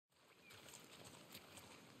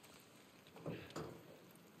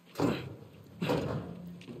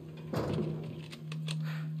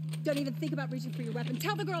Don't even think about reaching for your weapon.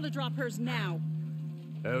 Tell the girl to drop hers now.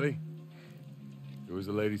 Ellie, do as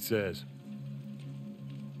the lady says.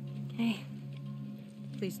 Okay.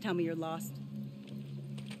 Please tell me you're lost.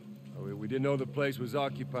 Oh, we didn't know the place was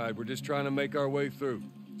occupied. We're just trying to make our way through.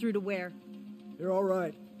 Through to where? They're all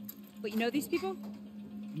right. But you know these people?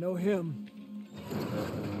 Know him.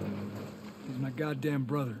 He's my goddamn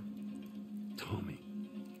brother. Tommy.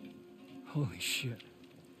 Holy shit.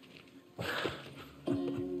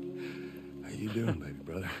 How you doing, baby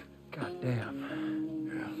brother?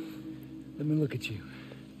 Goddamn. Yeah. Let me look at you.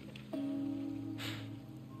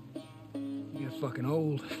 You get fucking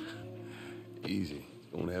old. Easy. It's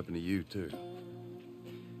going to happen to you, too.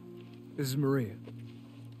 This is Maria.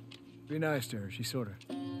 Be nice to her. She sort of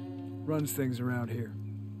runs things around here.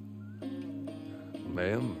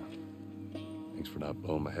 Ma'am, thanks for not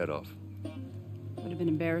blowing my head off. Would have been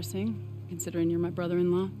embarrassing, considering you're my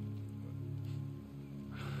brother-in-law.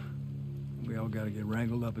 We all gotta get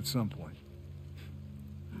wrangled up at some point.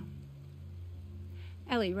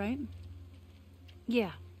 Ellie, right?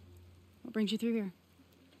 Yeah. What brings you through here?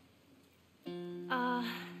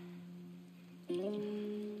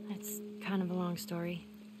 That's kind of a long story.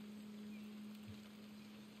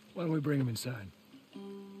 Why don't we bring him inside?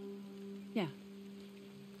 Yeah.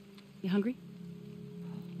 You hungry?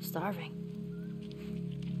 Starving.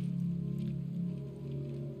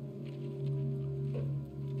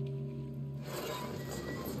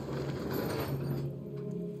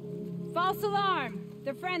 False alarm!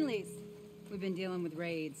 They're friendlies. We've been dealing with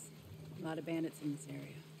raids. A lot of bandits in this area.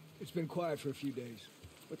 It's been quiet for a few days.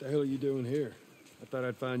 What the hell are you doing here? I thought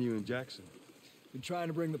I'd find you in Jackson. Been trying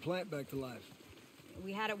to bring the plant back to life.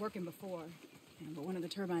 We had it working before, but one of the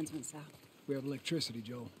turbines went south. We have electricity,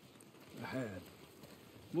 Joel. I had.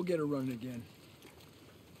 We'll get her running again.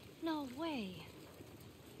 No way.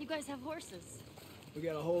 You guys have horses. We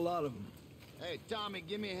got a whole lot of them. Hey, Tommy,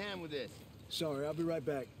 give me a hand with this. Sorry, I'll be right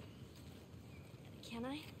back. Can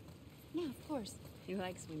I? Yeah, of course. He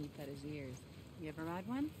likes when you pet his ears. You ever ride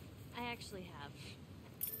one? I actually have.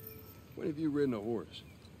 When have you ridden a horse?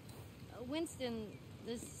 Winston,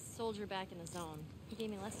 this soldier back in the zone, he gave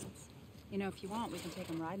me lessons. You know, if you want, we can take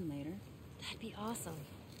him riding later. That'd be awesome.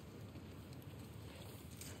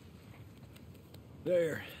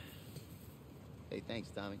 There. Hey, thanks,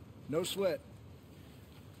 Tommy. No sweat.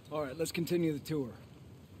 All right, let's continue the tour.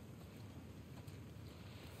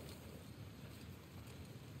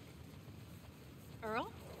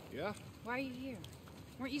 Earl? Yeah? Why are you here?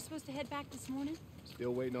 Weren't you supposed to head back this morning?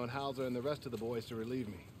 Still waiting on Hauser and the rest of the boys to relieve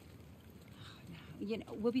me. No, you know,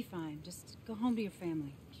 we'll be fine. Just go home to your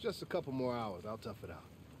family. It's just a couple more hours. I'll tough it out.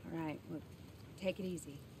 All right, well, take it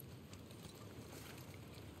easy.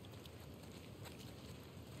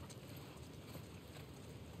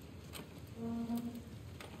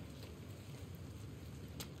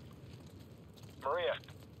 Maria,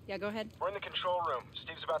 Yeah, go ahead. we're in the control room.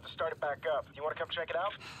 Steve's about to start it back up. You want to come check it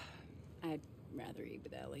out? I'd rather eat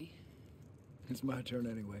with Ellie. It's my turn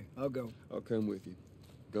anyway. I'll go. I'll come with you.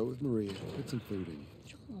 Go with Maria. Put some food in you.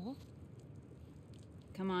 Joel?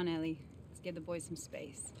 Come on, Ellie. Let's give the boys some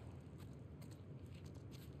space.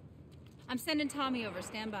 I'm sending Tommy over.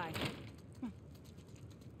 Stand by.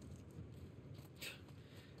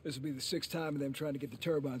 This will be the 6th time of them trying to get the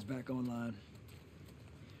turbines back online.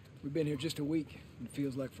 We've been here just a week, and it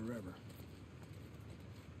feels like forever.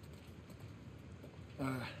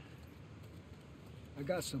 I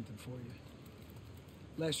got something for you.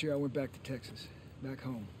 Last year I went back to Texas, back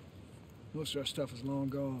home. Most of our stuff is long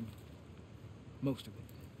gone. Most of it.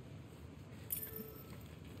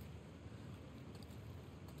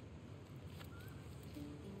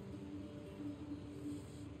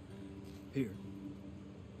 Here.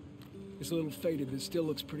 It's a little faded, but it still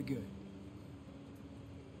looks pretty good.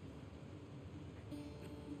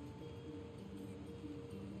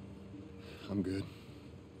 I'm good.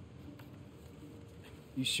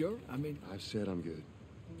 You sure? I mean... I've said I'm good.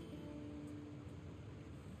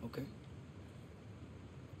 Okay.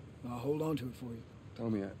 I'll hold on to it for you.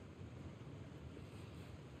 Tommy,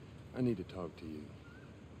 I need to talk to you.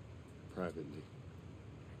 Privately.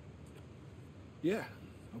 Yeah,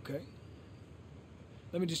 okay.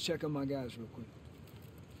 Let me just check on my guys real quick.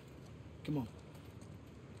 Come on.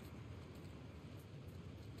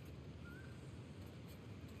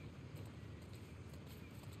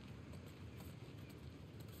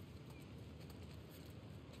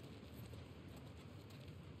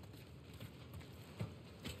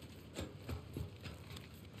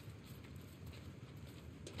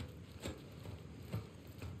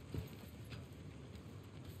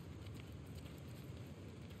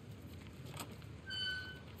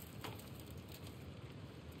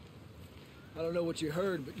 I don't know what you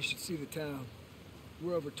heard, but you should see the town.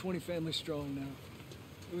 We're over 20 families strong now.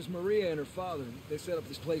 It was Maria and her father. They set up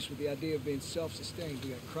this place with the idea of being self-sustained.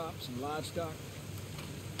 We got crops and livestock.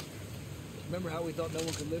 Remember how we thought no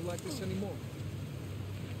one could live like this anymore?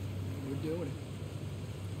 We're doing it.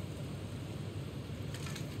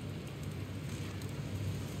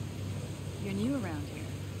 You're new around here.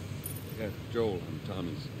 Yeah, Joel, I'm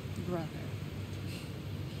Tommy's. Brother.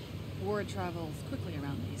 Word travels quickly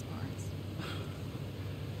around these parts.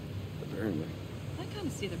 Apparently. I kind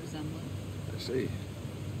of see the resemblance. I see.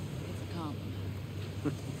 It's a compliment.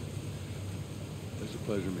 It's a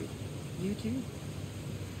pleasure meeting. You too.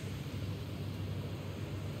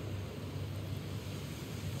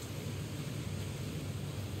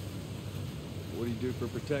 What do you do for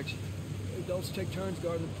protection? Adults take turns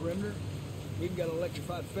guarding the perimeter. We can get an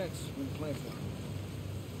electrified fence when the plant's on.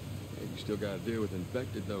 Hey, you still gotta deal with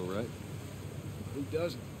infected though, right? Who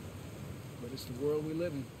doesn't? But it's the world we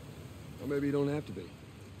live in. Or maybe you don't have to be.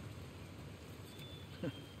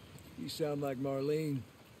 You sound like Marlene.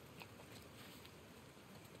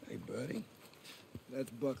 Hey, buddy.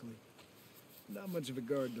 That's Buckley. Not much of a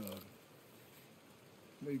guard dog.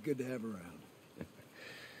 But he's good to have around.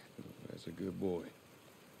 That's a good boy.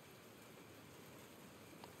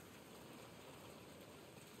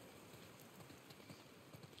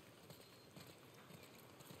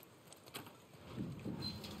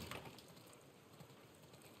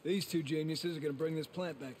 These two geniuses are gonna bring this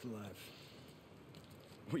plant back to life.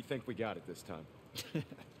 We think we got it this time.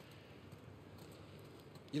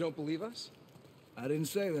 You don't believe us? I didn't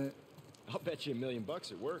say that. I'll bet you $1 million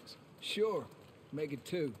it works. Sure. Make it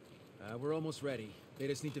two. We're almost ready. They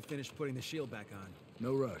just need to finish putting the shield back on.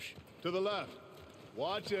 No rush. To the left.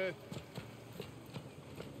 Watch it.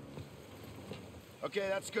 Okay,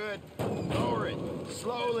 that's good. Lower it.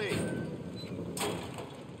 Slowly.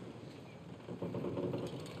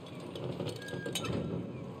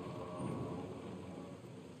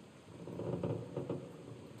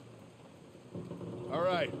 All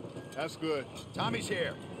right. That's good. Tommy's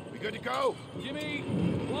here. We good to go? Jimmy,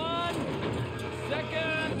 1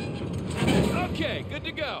 second. Okay, good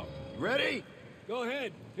to go. Ready? Go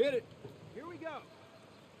ahead. Hit it. Here we go.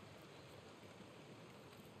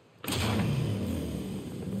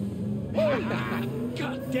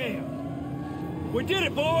 God damn. We did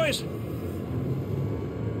it, boys.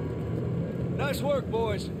 Nice work,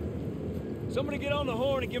 boys. Somebody get on the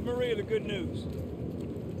horn and give Maria the good news.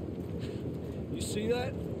 You see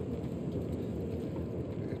that?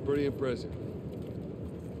 It's pretty impressive.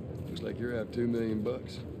 Looks like you're out $2 million.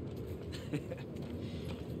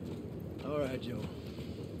 All right, Joe.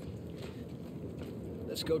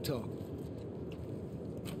 Let's go talk.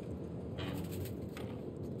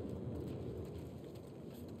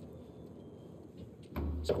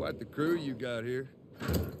 It's quite the crew you got here.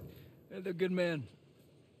 Yeah, they're good men.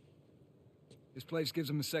 This place gives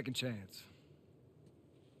them a second chance.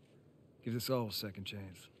 Gives us all a second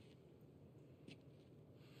chance.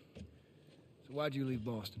 So why'd you leave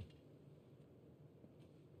Boston?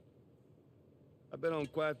 I've been on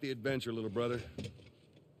quite the adventure, little brother.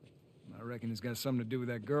 I reckon it's got something to do with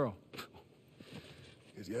that girl.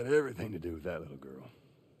 It's got everything to do with that little girl.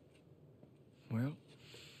 Well,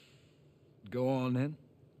 go on then.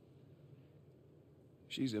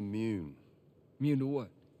 She's immune. Immune to what?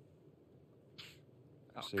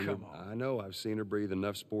 Oh, Seen come her, on. I know, I've seen her breathe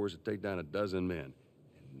enough spores to take down 12 men.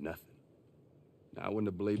 And nothing. Now, I wouldn't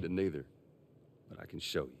have believed it neither. But I can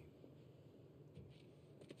show you.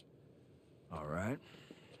 All right.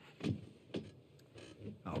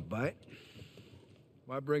 I'll bite.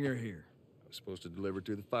 Why bring her here? I was supposed to deliver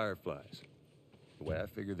to the Fireflies. The way I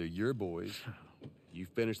figure they're your boys. You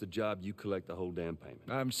finish the job, you collect the whole damn payment.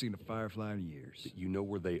 I haven't seen a Firefly in years. But you know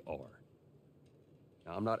where they are.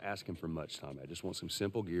 Now, I'm not asking for much, Tommy. I just want some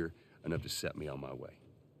simple gear, enough to set me on my way.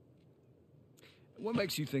 What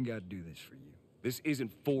makes you think I'd do this for you? This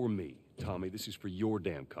isn't for me, Tommy. This is for your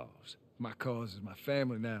damn cause. My cause is my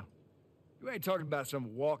family now. You ain't talking about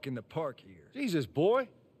some walk in the park here. Jesus, boy.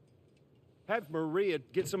 Have Maria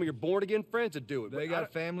get some of your born-again friends to do it. They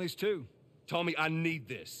got families, too. Tommy, I need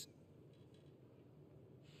this.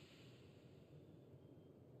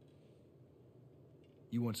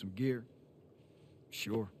 You want some gear?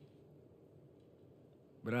 Sure.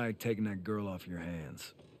 But I ain't taking that girl off your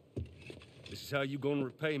hands. This is how you gonna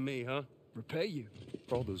repay me, huh? Repay you?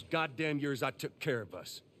 For all those goddamn years I took care of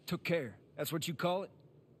us. Took care. That's what you call it?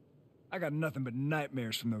 I got nothing but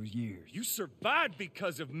nightmares from those years. You survived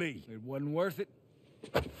because of me. It wasn't worth it.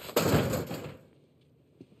 I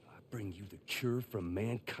bring you the cure from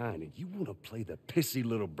mankind, and you want to play the pissy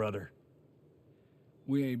little brother.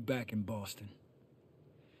 We ain't back in Boston.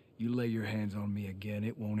 You lay your hands on me again,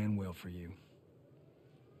 it won't end well for you.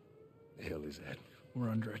 The hell is that? We're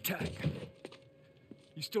under attack.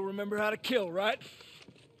 You still remember how to kill, right?